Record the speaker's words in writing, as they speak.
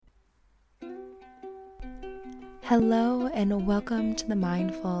Hello and welcome to the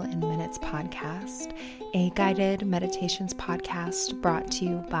Mindful in Minutes podcast, a guided meditations podcast brought to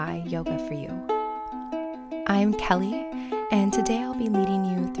you by Yoga For You. I'm Kelly, and today I'll be leading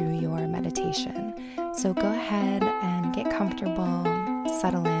you through your meditation. So go ahead and get comfortable,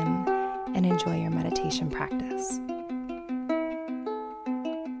 settle in, and enjoy your meditation practice.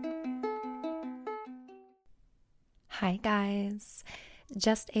 Hi guys.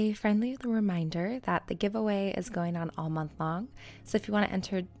 Just a friendly reminder that the giveaway is going on all month long. So if you want to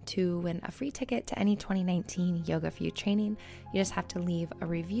enter to win a free ticket to any 2019 Yoga For You training, you just have to leave a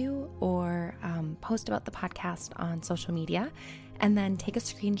review or post about the podcast on social media, and then take a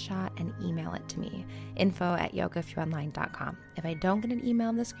screenshot and email it to me, info@yogaforyouonline.com. If I don't get an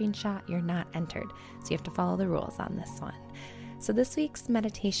email of the screenshot, you're not entered. So you have to follow the rules on this one. So this week's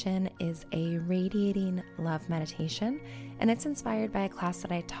meditation is a radiating love meditation, and it's inspired by a class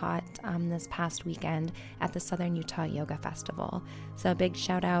that I taught this past weekend at the Southern Utah Yoga Festival. So a big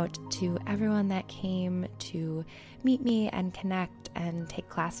shout out to everyone that came to meet me and connect and take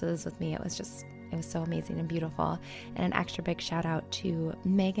classes with me. It was so amazing and beautiful. And an extra big shout out to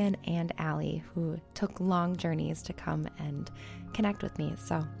Megan and Allie, who took long journeys to come and connect with me.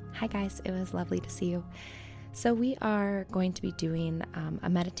 So hi guys, it was lovely to see you. So we are going to be doing a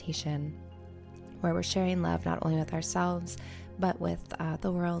meditation where we're sharing love not only with ourselves, but with the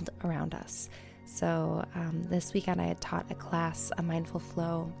world around us. So this weekend I had taught a class, a mindful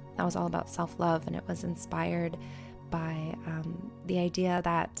flow, that was all about self-love, and it was inspired by the idea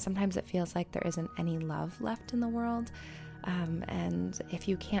that sometimes it feels like there isn't any love left in the world. And if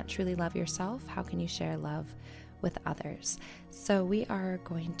you can't truly love yourself, how can you share love with others? So we are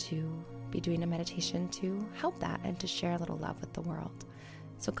going to be doing a meditation to help that and to share a little love with the world.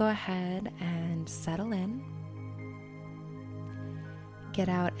 So go ahead and settle in. Get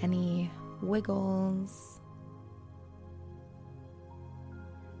out any wiggles.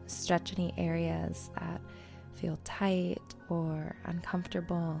 Stretch any areas that feel tight or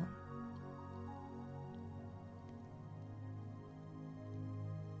uncomfortable.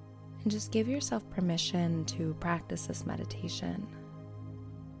 And just give yourself permission to practice this meditation.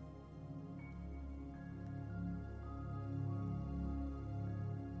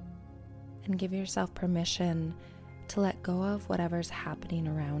 And give yourself permission to let go of whatever's happening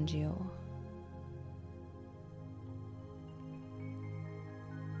around you.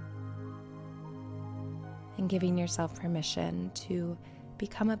 And giving yourself permission to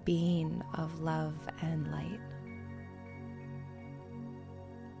become a being of love and light.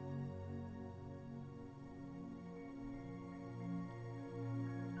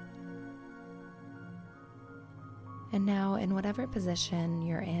 And now, in whatever position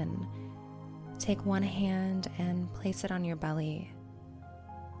you're in, take one hand and place it on your belly,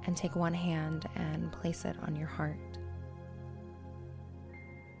 and take one hand and place it on your heart.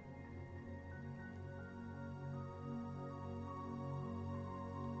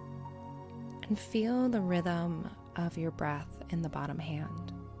 And feel the rhythm of your breath in the bottom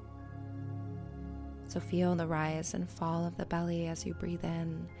hand. So feel the rise and fall of the belly as you breathe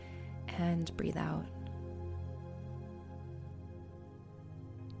in and breathe out.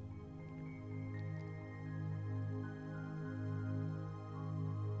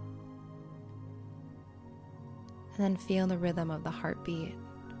 And then feel the rhythm of the heartbeat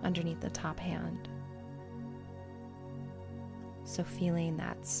underneath the top hand. So feeling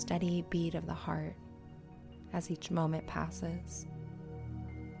that steady beat of the heart as each moment passes.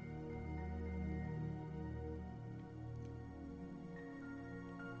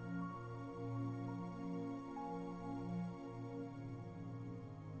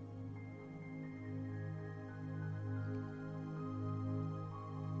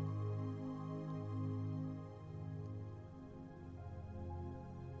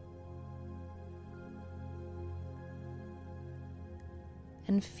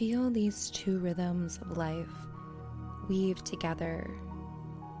 And feel these two rhythms of life weave together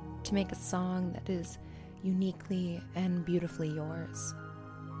to make a song that is uniquely and beautifully yours.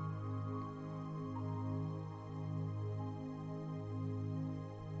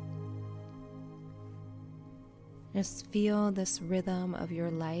 Just feel this rhythm of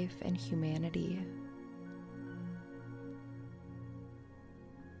your life and humanity.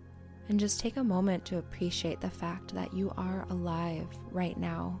 And just take a moment to appreciate the fact that you are alive right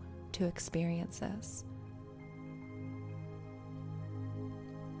now to experience this.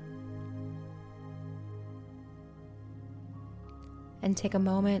 And take a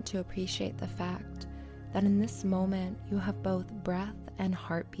moment to appreciate the fact that in this moment you have both breath and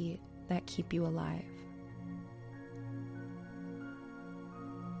heartbeat that keep you alive.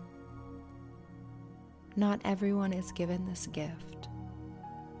 Not everyone is given this gift,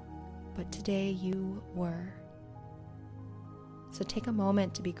 but today you were. So take a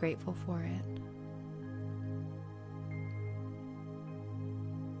moment to be grateful for it.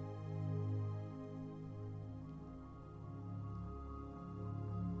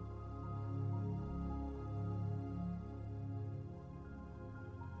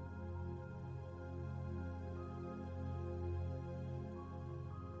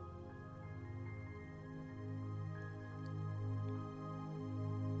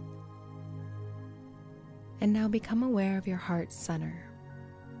 And now become aware of your heart center.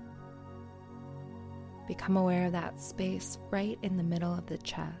 Become aware of that space right in the middle of the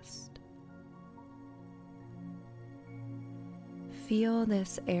chest. Feel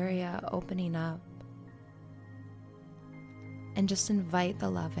this area opening up and just invite the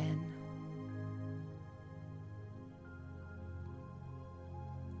love in.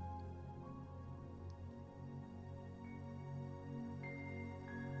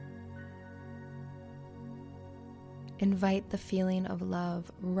 Invite the feeling of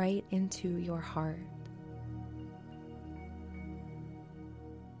love right into your heart.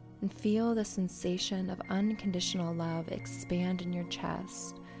 And feel the sensation of unconditional love expand in your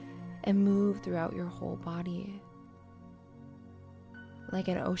chest and move throughout your whole body, like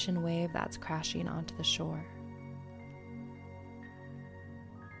an ocean wave that's crashing onto the shore.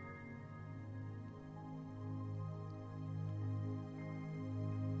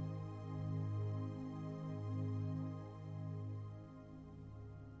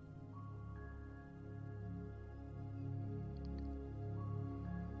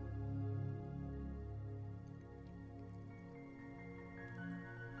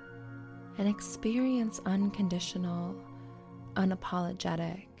 And experience unconditional,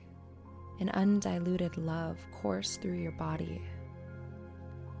 unapologetic, and undiluted love course through your body.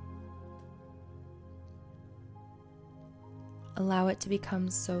 Allow it to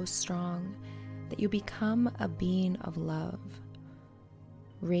become so strong that you become a being of love,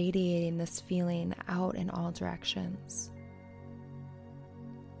 radiating this feeling out in all directions.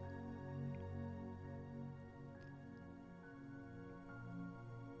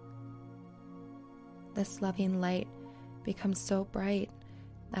 This loving light becomes so bright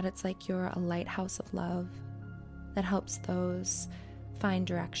that it's like you're a lighthouse of love that helps those find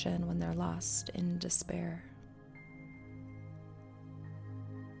direction when they're lost in despair.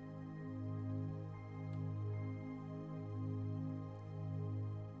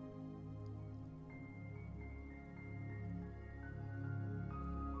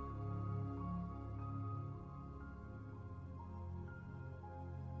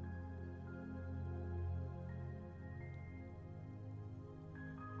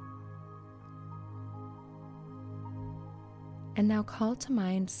 And now call to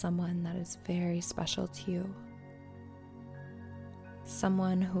mind someone that is very special to you.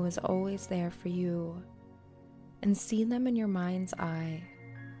 Someone who is always there for you, and see them in your mind's eye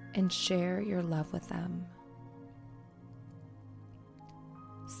and share your love with them.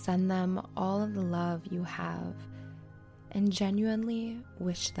 Send them all of the love you have and genuinely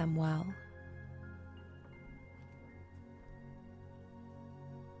wish them well.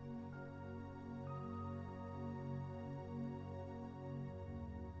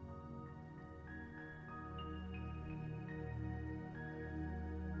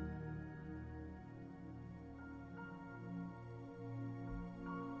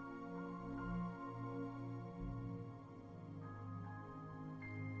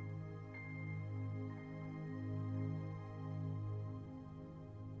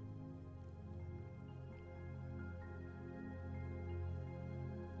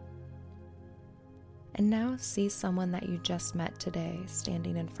 And now see someone that you just met today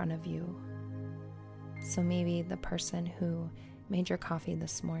standing in front of you. So maybe the person who made your coffee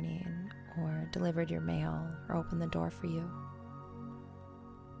this morning, or delivered your mail, or opened the door for you.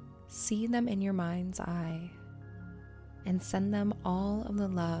 See them in your mind's eye and send them all of the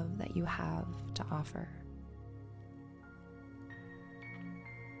love that you have to offer.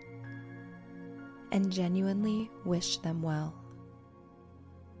 And genuinely wish them well.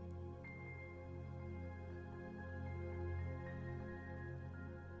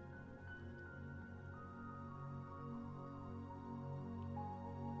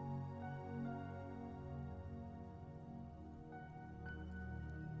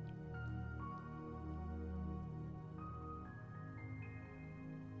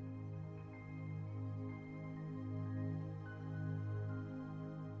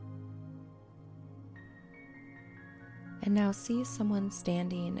 And now see someone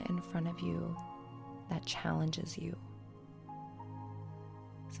standing in front of you that challenges you.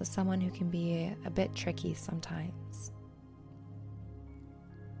 So So someone who can be a bit tricky sometimes.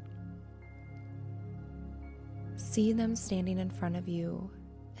 See them standing in front of you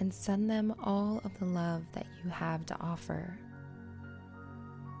and send them all of the love that you have to offer.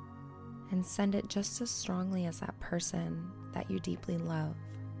 And send it just as strongly as that person that you deeply love.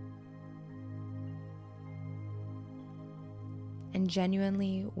 And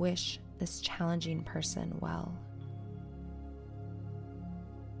genuinely wish this challenging person well.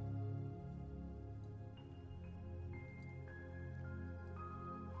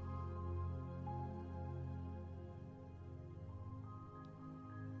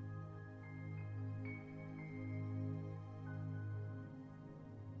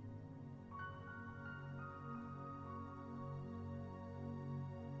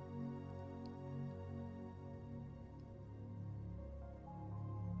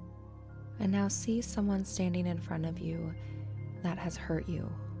 And now see someone standing in front of you that has hurt you,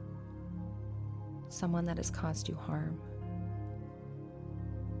 someone that has caused you harm.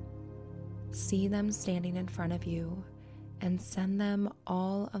 See them standing in front of you and send them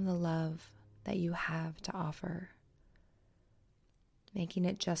all of the love that you have to offer, making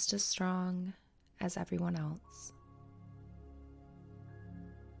it just as strong as everyone else.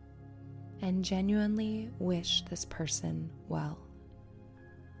 And genuinely wish this person well.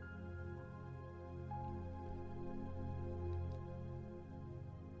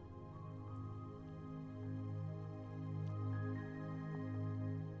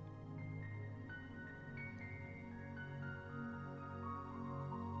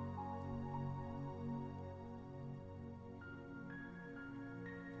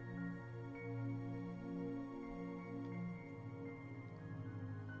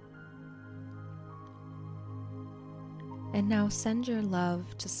 And now send your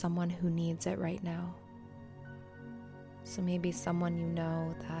love to someone who needs it right now. So maybe someone you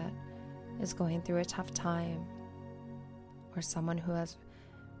know that is going through a tough time, or someone who has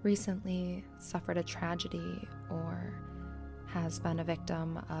recently suffered a tragedy or has been a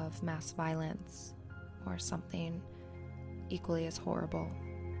victim of mass violence or something equally as horrible.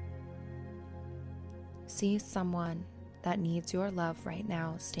 See someone that needs your love right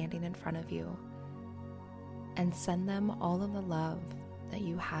now standing in front of you, and send them all of the love that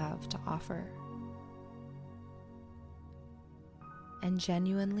you have to offer. And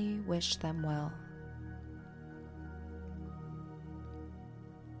genuinely wish them well.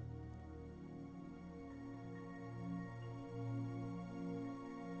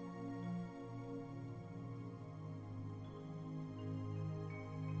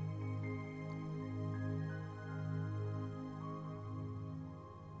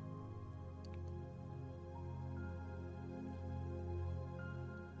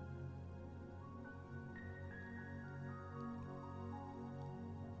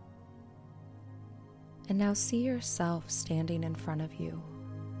 And now see yourself standing in front of you.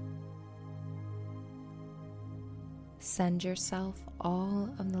 Send yourself all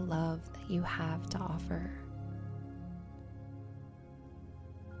of the love that you have to offer.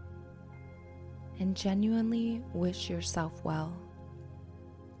 And genuinely wish yourself well.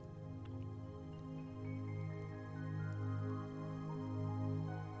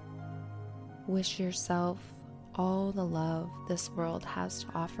 Wish yourself all the love this world has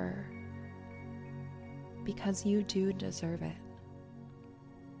to offer, because you do deserve it.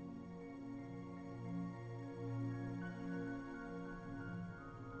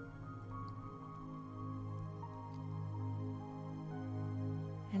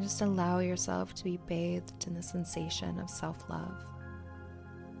 And just allow yourself to be bathed in the sensation of self-love.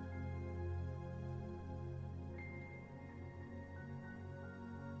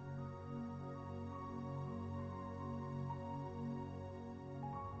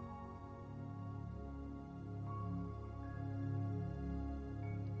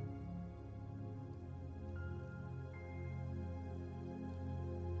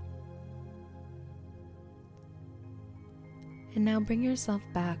 And now bring yourself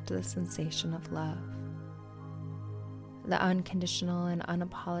back to the sensation of love, the unconditional and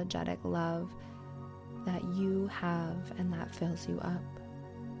unapologetic love that you have and that fills you up.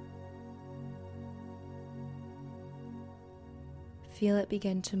 Feel it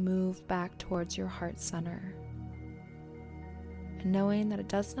begin to move back towards your heart center, and knowing that it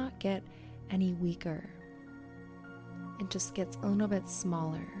does not get any weaker, it just gets a little bit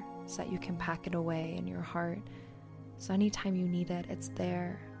smaller so that you can pack it away in your heart. So anytime you need it, it's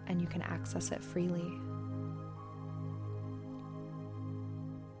there and you can access it freely.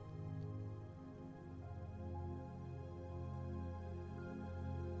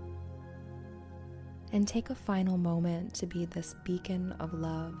 And take a final moment to be this beacon of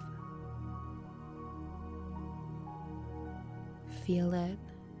love. Feel it.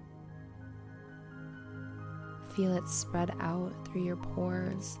 Feel it spread out through your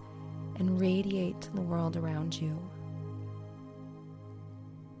pores and radiate to the world around you.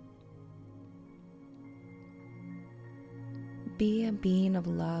 Be a being of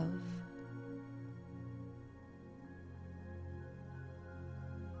love.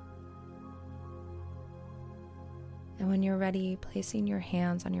 And when you're ready, placing your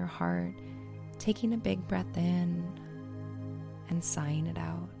hands on your heart, taking a big breath in and sighing it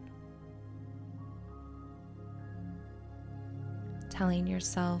out. Telling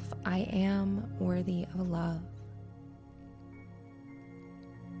yourself, I am worthy of love.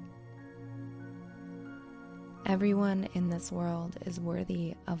 Everyone in this world is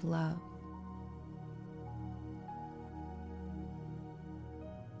worthy of love.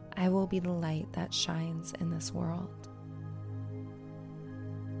 I will be the light that shines in this world.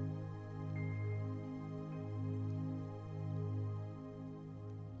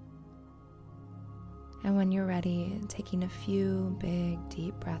 And when you're ready, taking a few big,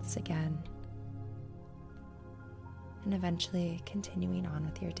 deep breaths again, and eventually continuing on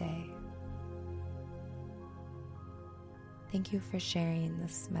with your day. Thank you for sharing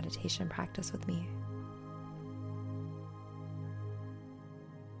this meditation practice with me.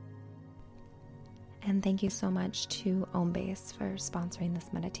 And thank you so much to Homebase for sponsoring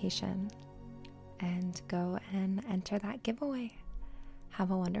this meditation. And go and enter that giveaway.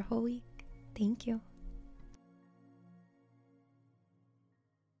 Have a wonderful week. Thank you.